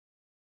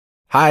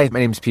Hi, my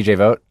name is PJ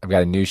Vogt. I've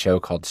got a new show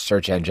called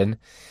Search Engine.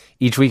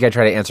 Each week I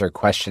try to answer a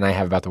question I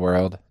have about the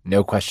world.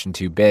 No question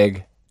too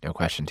big, no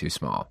question too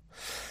small.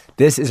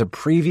 This is a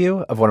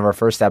preview of one of our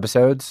first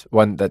episodes,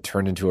 one that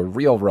turned into a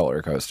real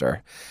roller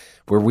coaster,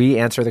 where we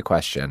answer the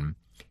question,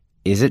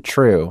 is it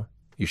true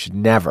you should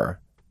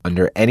never,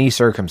 under any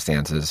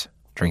circumstances,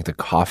 drink the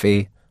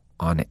coffee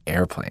on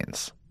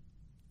airplanes?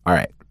 All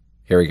right,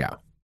 here we go.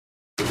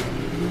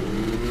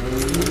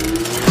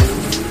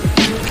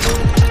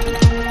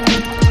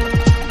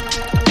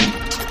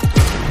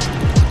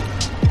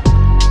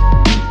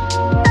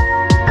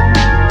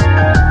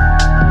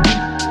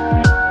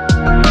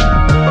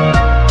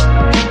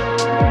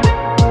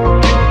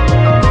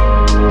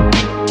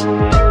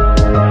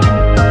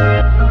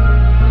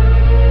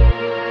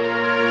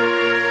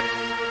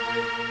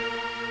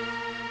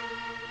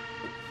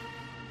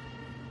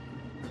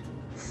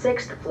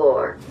 Sixth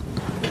floor.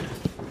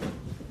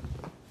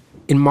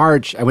 In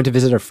March, I went to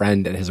visit a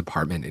friend at his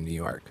apartment in New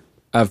York.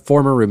 A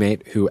former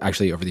roommate who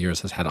actually over the years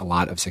has had a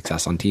lot of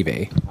success on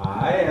TV.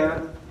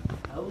 Hi.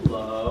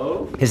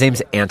 Hello. His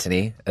name's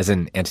Anthony, as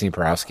in Anthony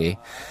Borowski.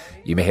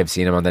 You may have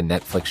seen him on the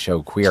Netflix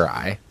show Queer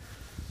Eye.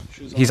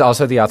 He's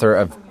also the author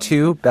of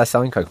 2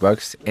 best-selling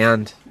cookbooks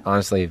and,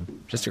 honestly,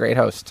 just a great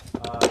host. You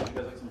guys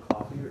like some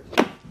coffee?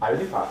 I would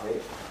do coffee.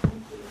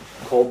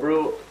 Cold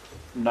brew,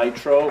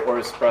 nitro, or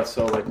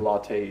espresso, like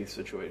latte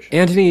situation.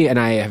 Anthony and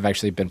I have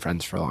actually been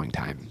friends for a long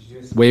time.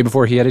 Way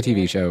before he had a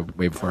TV show,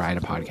 way before I had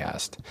a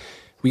podcast.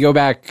 We go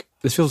back,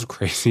 this feels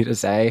crazy to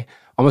say,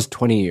 almost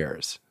 20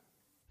 years.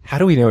 How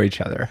do we know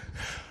each other?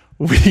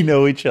 We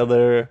know each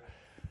other.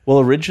 Well,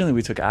 originally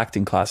we took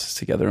acting classes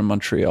together in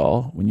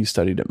Montreal when you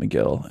studied at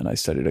McGill and I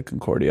studied at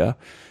Concordia.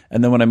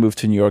 And then when I moved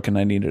to New York and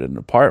I needed an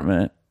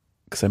apartment,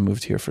 because I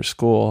moved here for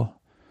school,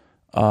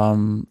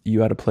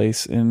 you had a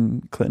place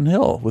in Clinton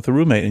Hill with a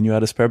roommate and you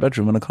had a spare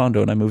bedroom in a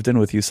condo and I moved in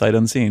with you sight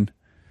unseen.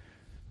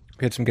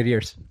 We had some good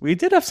years. We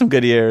did have some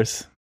good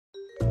years.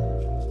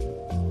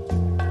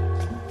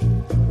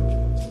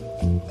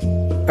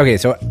 Okay,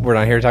 so we're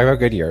not here to talk about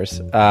good years.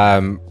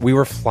 We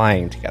were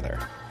flying together,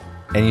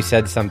 and you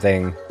said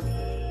something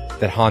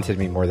that haunted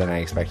me more than I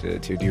expected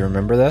it to. Do you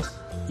remember this?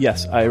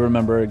 Yes, I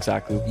remember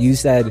exactly. You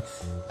said,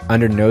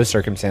 under no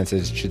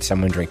circumstances should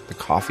someone drink the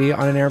coffee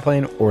on an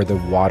airplane or the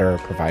water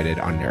provided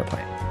on an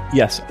airplane.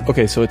 Yes.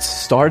 Okay, so it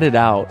started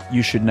out,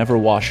 you should never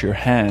wash your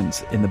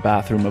hands in the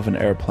bathroom of an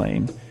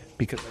airplane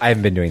because... I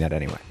haven't been doing that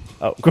anyway.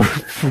 Oh,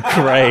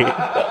 great.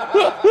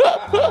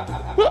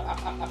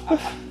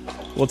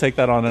 We'll take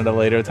that on at a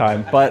later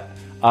time. But,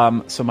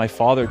 so my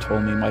father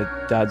told me, my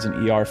dad's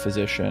an ER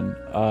physician,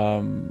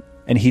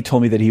 and he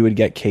told me that he would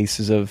get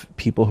cases of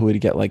people who would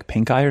get like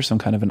pink eye or some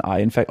kind of an eye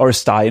infection or a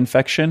sty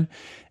infection.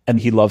 And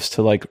he loves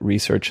to like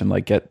research and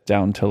like get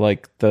down to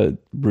like the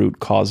root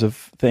cause of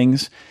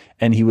things.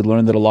 And he would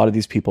learn that a lot of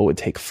these people would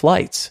take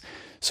flights.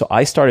 So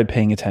I started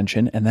paying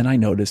attention. And then I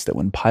noticed that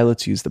when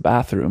pilots use the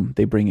bathroom,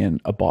 they bring in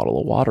a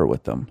bottle of water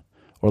with them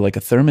or like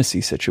a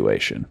thermosy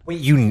situation. Wait,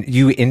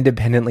 you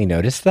independently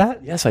noticed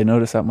that? Yes, I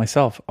noticed that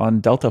myself on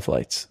Delta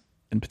flights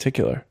in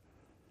particular.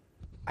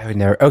 I would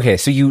never. Okay,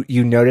 so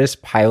you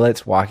noticed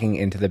pilots walking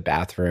into the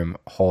bathroom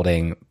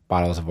holding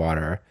bottles of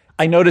water.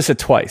 I noticed it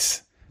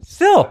twice.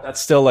 Still. That's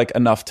still like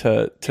enough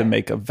to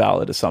make a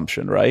valid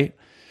assumption, right?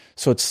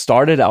 So it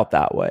started out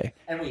that way.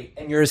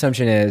 And your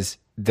assumption is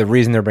the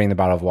reason they're bringing the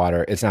bottle of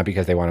water, it's not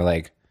because they want to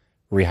like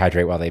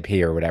rehydrate while they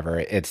pee or whatever.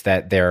 It's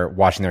that they're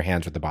washing their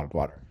hands with the bottled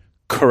water.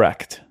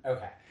 Correct.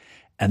 Okay.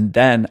 And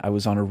then I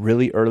was on a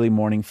really early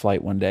morning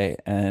flight one day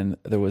and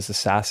there was a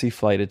sassy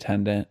flight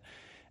attendant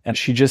and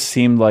she just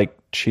seemed like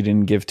she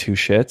didn't give 2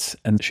 shits.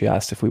 And she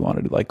asked if we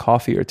wanted like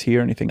coffee or tea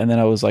or anything. And then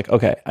I was like,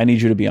 okay, I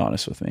need you to be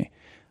honest with me.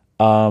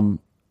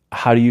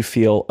 How do you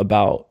feel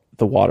about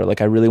the water? Like,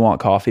 I really want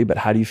coffee, but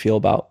how do you feel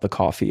about the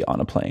coffee on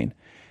a plane?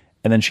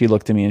 And then she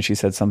looked at me and she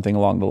said something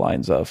along the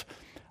lines of,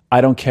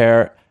 I don't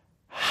care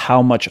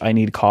how much I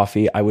need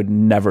coffee. I would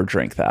never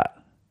drink that.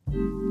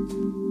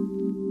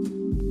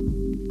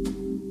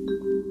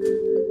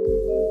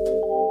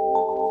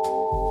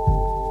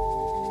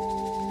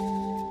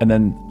 And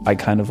then I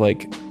kind of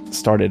like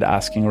started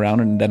asking around,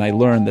 and then I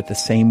learned that the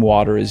same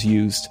water is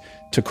used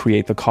to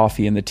create the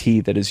coffee and the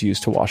tea that is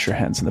used to wash your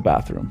hands in the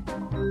bathroom.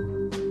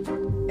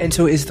 And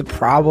so is the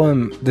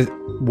problem,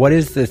 what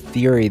is the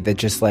theory that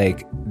just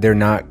like they're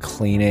not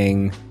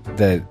cleaning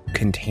the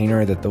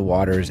container that the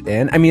water's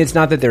in? I mean, it's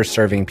not that they're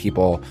serving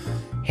people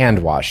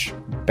hand wash,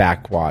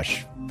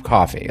 backwash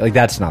coffee. Like,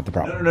 that's not the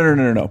problem.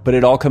 No. But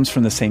it all comes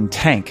from the same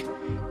tank.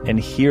 And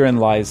herein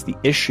lies the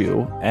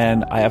issue.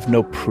 And I have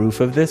no proof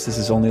of this. This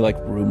is only like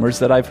rumors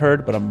that I've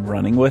heard, but I'm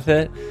running with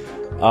it.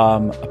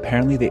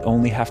 Apparently they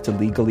only have to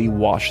legally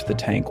wash the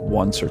tank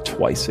once or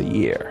twice a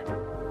year.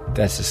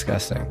 That's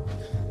disgusting.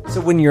 So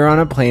when you're on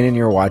a plane and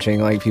you're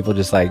watching like people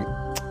just like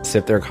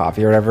sip their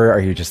coffee or whatever, are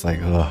you just like,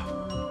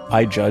 ugh?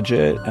 I judge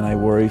it and I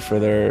worry for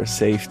their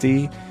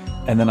safety.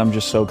 And then I'm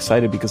just so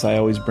excited because I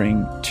always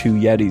bring 2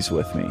 Yetis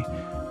with me.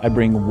 I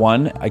bring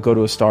one, I go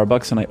to a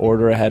Starbucks and I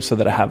order ahead so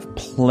that I have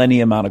plenty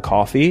amount of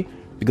coffee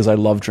because I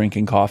love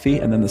drinking coffee.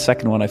 And then the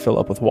second one I fill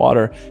up with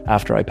water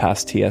after I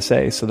pass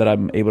TSA so that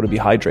I'm able to be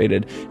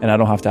hydrated and I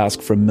don't have to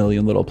ask for a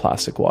million little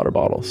plastic water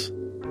bottles.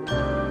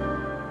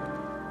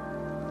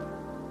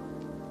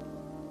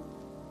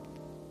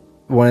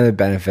 One of the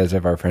benefits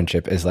of our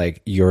friendship is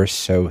like you're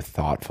so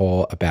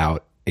thoughtful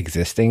about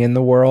existing in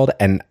the world,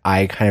 and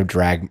I kind of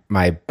drag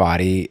my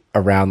body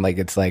around like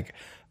it's like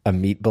a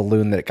meat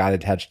balloon that got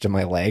attached to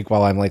my leg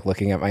while I'm like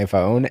looking at my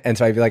phone. And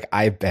so I feel like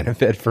I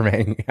benefit from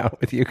hanging out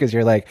with you because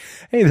you're like,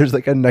 hey, there's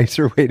like a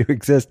nicer way to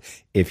exist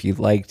if you'd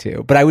like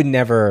to. But I would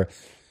never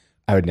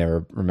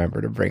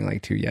remember to bring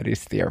like 2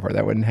 Yetis to the airport.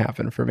 That wouldn't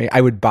happen for me.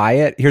 I would buy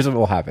it. Here's what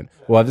will happen.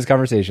 We'll have this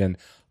conversation.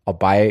 I'll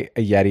buy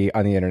a Yeti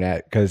on the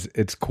internet because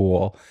it's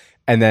cool.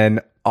 And then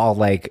I'll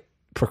like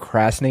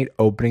procrastinate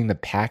opening the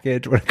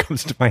package when it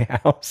comes to my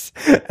house.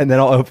 And then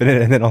I'll open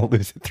it and then I'll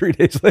lose it 3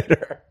 days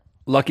later.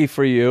 Lucky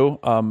for you,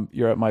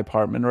 you're at my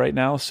apartment right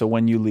now. So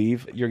when you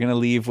leave, you're going to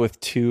leave with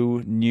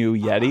 2 new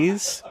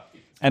Yetis.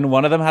 And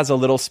one of them has a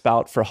little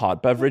spout for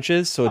hot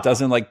beverages, so it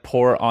doesn't like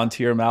pour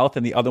onto your mouth.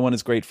 And the other one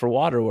is great for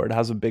water, where it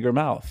has a bigger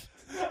mouth.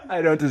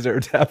 I don't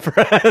deserve to have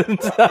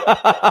friends.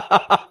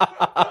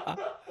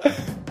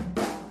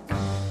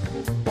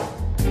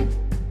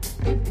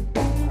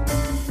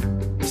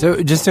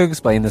 So just to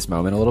explain this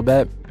moment a little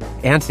bit,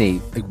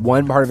 Anthony, like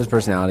one part of his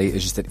personality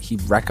is just that he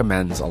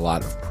recommends a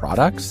lot of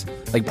products.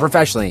 Like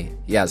professionally,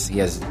 yes, he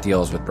has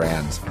deals with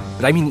brands.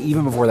 But I mean,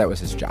 even before that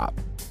was his job,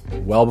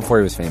 well before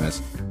he was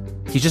famous,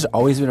 he's just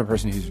always been a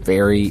person who's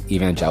very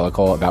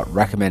evangelical about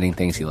recommending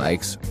things he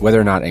likes, whether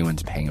or not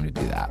anyone's paying him to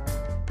do that.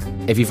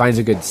 If he finds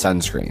a good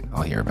sunscreen,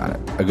 I'll hear about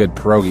it. A good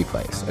pierogi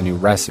place, a new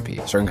recipe,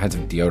 certain kinds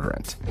of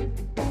deodorant.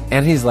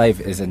 Anthony's life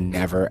is a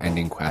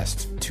never-ending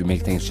quest to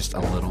make things just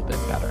a little bit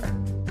better.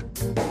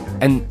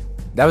 And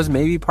that was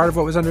maybe part of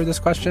what was under this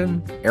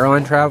question.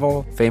 Airline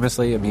travel,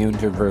 famously immune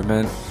to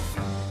improvement.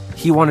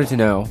 He wanted to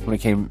know, when it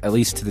came at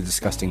least to the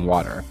disgusting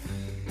water,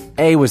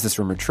 A, was this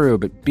rumor true?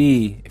 But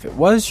B, if it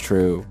was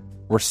true,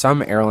 were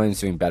some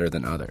airlines doing better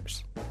than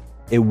others?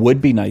 It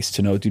would be nice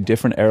to know, do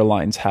different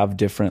airlines have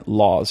different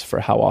laws for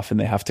how often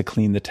they have to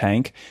clean the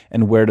tank?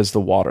 And where does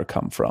the water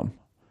come from?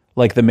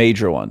 Like the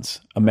major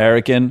ones,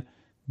 American,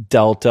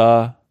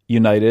 Delta,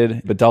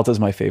 United, but Delta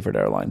is my favorite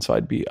airline, so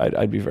I'd be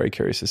very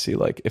curious to see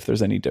like if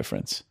there's any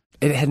difference.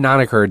 It had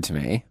not occurred to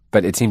me,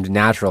 but it seemed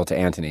natural to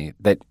Anthony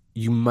that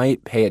you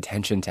might pay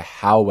attention to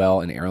how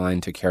well an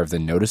airline took care of the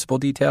noticeable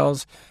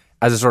details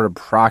as a sort of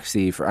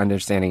proxy for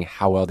understanding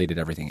how well they did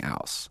everything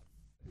else.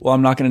 Well,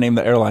 I'm not going to name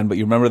the airline, but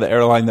you remember the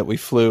airline that we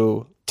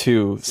flew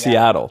to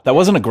Seattle? That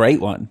wasn't a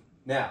great one.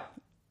 No.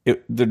 There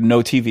were no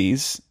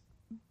TVs.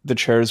 The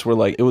chairs were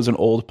like, it was an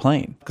old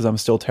plane because I'm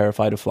still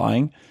terrified of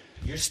flying.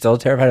 You're still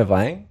terrified of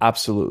flying?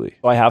 Absolutely.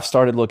 I have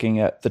started looking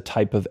at the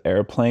type of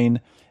airplane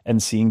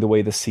and seeing the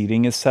way the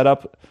seating is set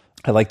up.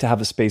 I like to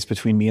have a space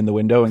between me and the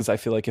window because I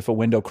feel like if a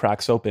window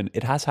cracks open,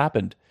 it has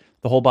happened.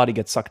 The whole body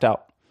gets sucked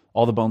out.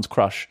 All the bones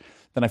crush.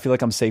 Then I feel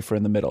like I'm safer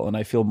in the middle and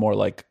I feel more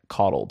like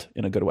coddled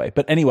in a good way.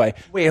 But anyway.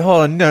 Wait,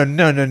 hold on.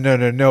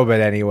 No,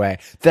 but anyway.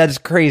 That's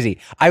crazy.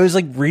 I was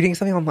like reading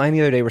something online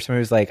the other day where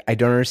somebody was like, I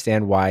don't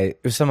understand why. It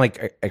was some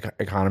like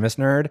economist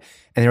nerd.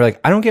 And they were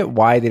like, I don't get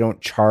why they don't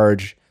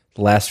charge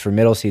less for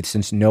middle seats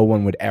since no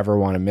one would ever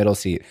want a middle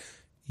seat.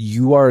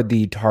 You are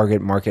the target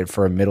market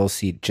for a middle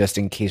seat just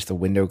in case the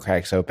window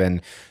cracks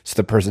open so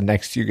the person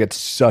next to you gets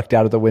sucked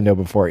out of the window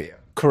before you.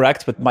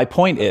 Correct. But my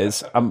point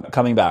is, I'm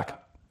coming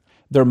back.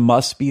 There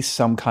must be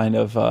some kind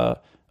of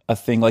a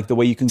thing like the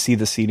way you can see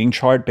the seating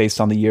chart based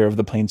on the year of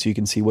the plane so you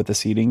can see what the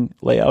seating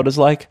layout is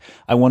like.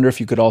 I wonder if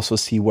you could also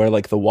see where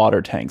like the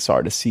water tanks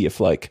are to see if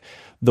like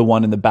the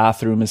one in the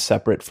bathroom is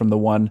separate from the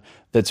one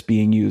that's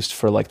being used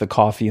for like the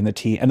coffee and the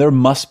tea. And there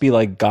must be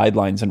like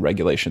guidelines and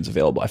regulations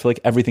available. I feel like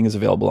everything is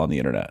available on the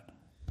internet.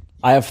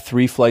 I have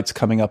 3 flights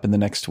coming up in the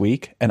next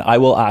week, and I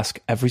will ask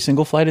every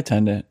single flight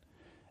attendant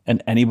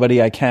and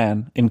anybody I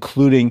can,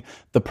 including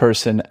the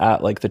person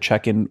at like the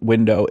check-in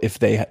window, if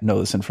they know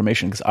this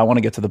information, because I want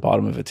to get to the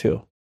bottom of it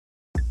too.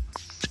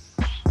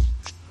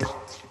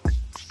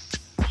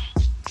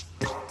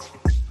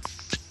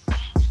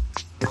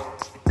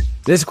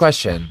 This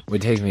question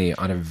would take me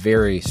on a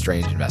very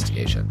strange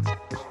investigation.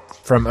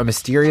 From a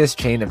mysterious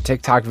chain of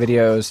TikTok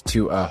videos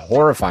to a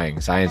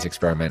horrifying science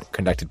experiment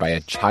conducted by a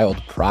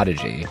child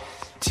prodigy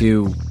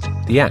to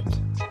the end,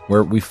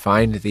 where we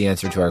find the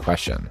answer to our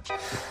question.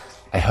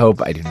 I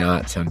hope I do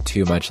not sound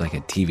too much like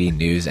a TV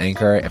news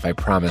anchor if I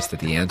promise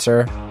that the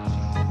answer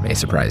may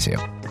surprise you.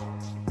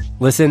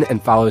 Listen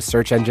and follow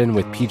Search Engine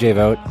with PJ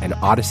Vogt and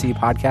Odyssey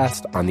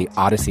podcast on the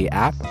Odyssey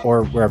app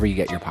or wherever you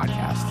get your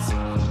podcasts.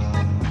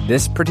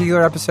 This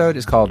particular episode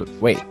is called,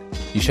 Wait,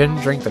 You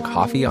Shouldn't Drink the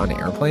Coffee on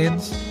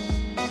Airplanes?